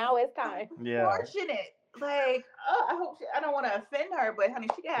 I'm like, Now it's time. Yeah. fortunate. Like, oh, I don't want to offend her, but honey,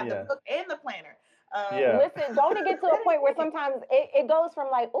 she can have Yeah. the book and the planner. Yeah. Listen, don't it get to a point where sometimes it goes from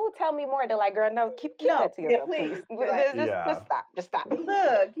like, oh, tell me more to like, girl, no, keep No, that to yourself, please. please. Like, Yeah. Just stop.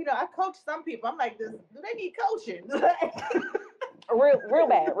 look, I coach some people. I'm like, do they need coaching? Real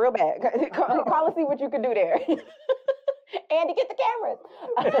bad. Call and see what you can do there. Andy, get the cameras.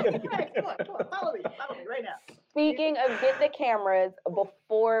 Right, come on, follow me right now. Speaking of get the cameras,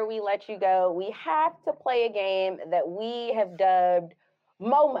 before we let you go, we have to play a game that we have dubbed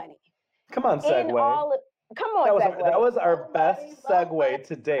Mo Money. Come on, In segue. all, come on, segue. That was our Mo best money, mo segue money.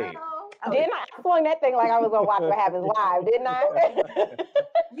 to date. Oh, Didn't I swung that thing like I was gonna watch what happens live? Didn't I?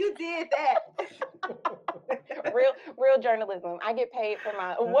 you did that. real journalism. I get paid for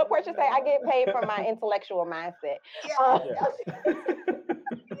my what Portia say? I get paid for my intellectual mindset. Yeah. Yeah.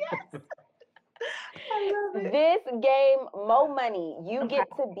 Yes. I This game, Mo Money, you get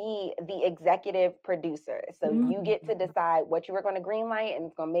to be the executive producer. So you get to decide what you are going to greenlight, and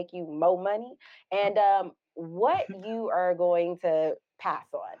it's going to make you Mo Money, and what you are going to pass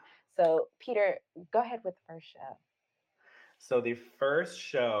on. So, Peter, go ahead with the first show. So the first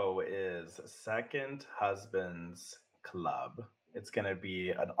show is Second Husbands Club. It's going to be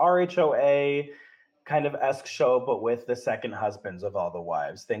an RHOA kind of esque show, but with the second husbands of all the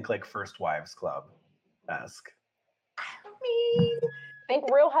wives. Think like First Wives Club esque. I mean, Think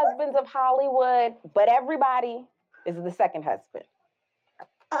Real Husbands of Hollywood, but everybody is the second husband.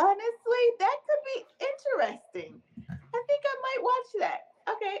 honestly, that could be interesting. I think I might watch that.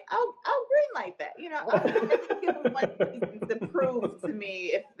 Okay, I'll greenlight that. I'll give them one season to prove to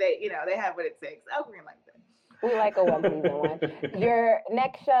me if they have what it takes. I'll greenlight that. We like a one season one. Your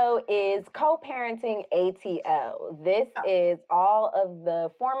next show is Co-Parenting ATL. This is all of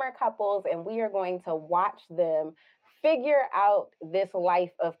the former couples, and we are going to watch them figure out this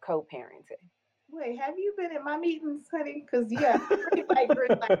life of co-parenting. Wait, have you been in my meetings, honey? Because green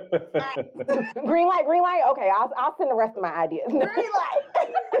light. Green light. Okay, I'll send the rest of my ideas. Green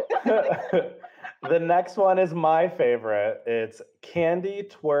light. The next one is my favorite. It's Candy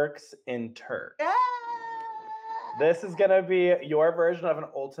Twerks in Turks. This is going to be your version of an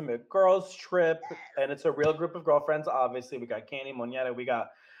ultimate girls trip, and it's a real group of girlfriends. Obviously, we got Candy, Monyetta, we got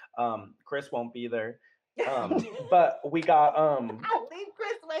Chris won't be there. But we got I'll leave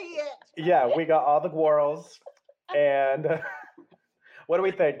Chris where he is. Yeah, we got all the girls. And what are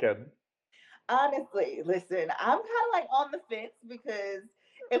we thinking? Honestly, listen, I'm kind of like on the fence, because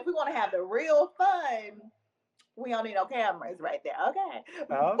if we want to have the real fun, we don't need no cameras right there. Okay.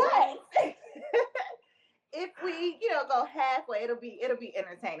 But if we, go halfway, it'll be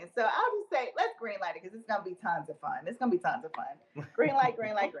entertaining. So I'll just say, let's greenlight it, because it's gonna be tons of fun. It's gonna be tons of fun. Greenlight.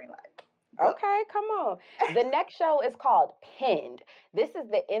 Okay, come on. The next show is called Pinned. This is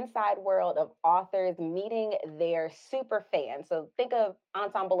the inside world of authors meeting their super fans. So think of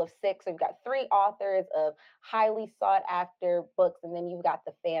ensemble of 6. So you've got 3 authors of highly sought after books, and then you've got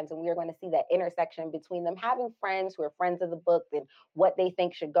the fans, and we are going to see that intersection between them having friends who are friends of the book and what they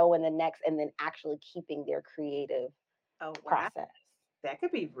think should go in the next, and then actually keeping their creative process. That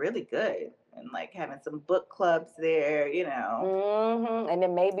could be really good, and like having some book clubs there, And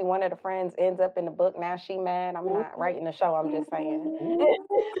then maybe one of the friends ends up in the book. Now she mad. I'm not writing the show. I'm just saying.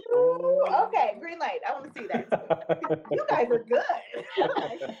 Okay, green light. I want to see that. You guys are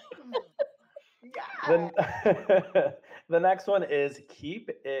good. The next one is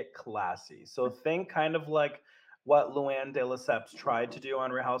Keep It Classy. So think kind of like what Luann de Lesseps tried to do on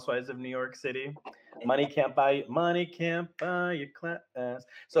Real Housewives of New York City. Money can't buy your class.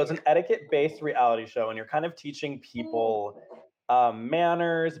 So it's an etiquette-based reality show, and you're kind of teaching people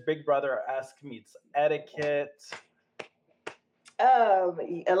manners. Big Brother-esque meets etiquette. A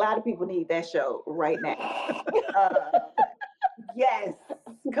lot of people need that show right now. Yes,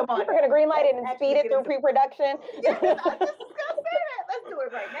 come on. We're gonna greenlight it and speed it through pre-production. Yes, I was just gonna say that. Let's do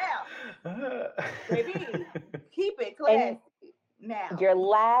it right now, baby. Keep it classy. Now, your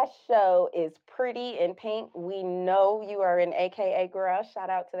last show is Pretty in Pink. We know you are an AKA girl. Shout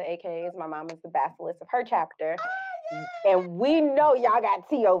out to the AKAs. My mom is the basilisk of her chapter. And we know y'all got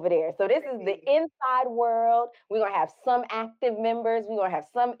tea over there. So this is the inside world. We're going to have some active members. We're going to have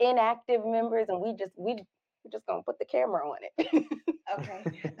some inactive members. And we're just going to put the camera on it. Okay.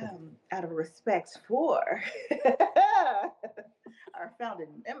 Out of respect for our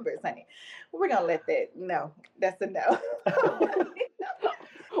founding members, honey, we're going to let that, no, that's a no.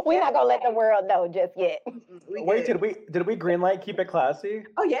 We're not going to let the world know just yet. Wait, did we greenlight Keep It Classy?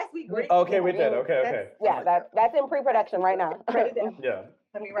 Oh, yes, we greenlight. Okay, we did. Okay. Yeah, that's in pre-production right now. Yeah.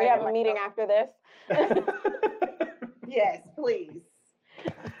 We have a meeting after this. Yes, please.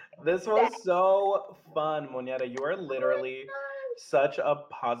 This was so fun, Monyetta. You are literally such a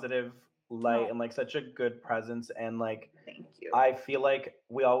positive light and like such a good presence, and like thank you. I feel like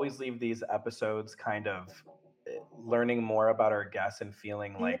we always leave these episodes kind of learning more about our guests and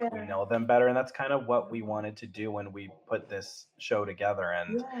feeling like we know them better, and that's kind of what we wanted to do when we put this show together,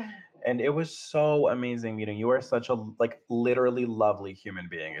 and it was so amazing meeting you. Are such a like literally lovely human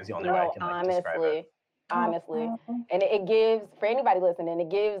being is the only way I can describe it. Honestly, and it gives, for anybody listening, it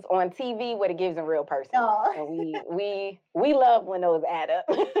gives on TV what it gives in real person. And we love when those add up.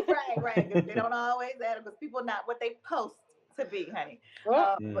 Right. They don't always add up because people not what they post to be, honey.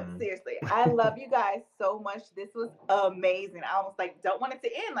 But seriously, I love you guys so much. This was amazing. I almost like don't want it to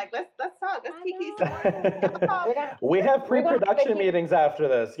end. Like let's talk. Let's kiki some more. We have pre-production meetings after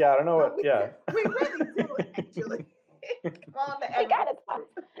this. Yeah, I don't know what. We really do actually. Come on, we gotta talk.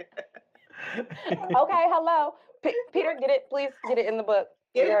 Okay, hello. Peter, get it, please. Get it in the book.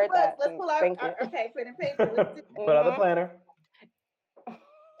 Get We in the heard book. that. Let's pull out Thank you. okay, pen and paper. Let's do Put on the Mhm. planner.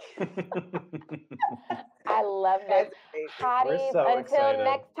 I love this. That's amazing. We're Hotties, so until excited.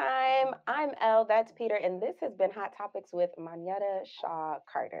 next time, I'm Elle, that's Peter, and this has been Hot Topics with Monyetta Shaw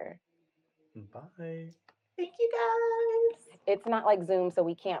Carter. Bye. Thank you guys. It's not like Zoom, so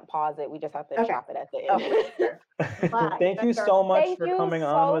we can't pause it. We just have to Okay. chop it at the Oh, end. for sure. Bye. Thank you That's so much Thank for you coming so,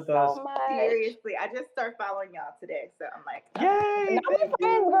 on with us. so much. Seriously, I just started following y'all today, so I'm like, Yay! Now we're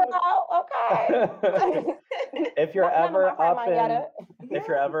friends, girl. Okay. If you're None of ever my friend up in, Monyetta. if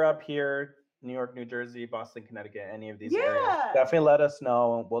you're ever up here, New York, New Jersey, Boston, Connecticut, any of these areas, Yeah. definitely let us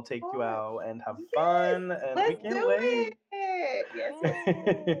know. We'll take you Cool. out and have Yes, fun, and we let's can't do wait. it.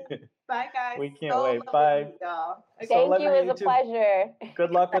 Yes. Bye, guys. We can't So wait. lovely Bye. to meet y'all. Okay. So Thank love you. to It meet was a you too. pleasure.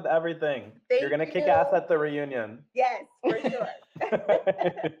 Good luck with everything. Thank You're gonna kick you. ass at the reunion. Yes, for sure.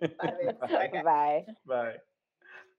 Bye, babe. Bye, guys. Bye. Bye.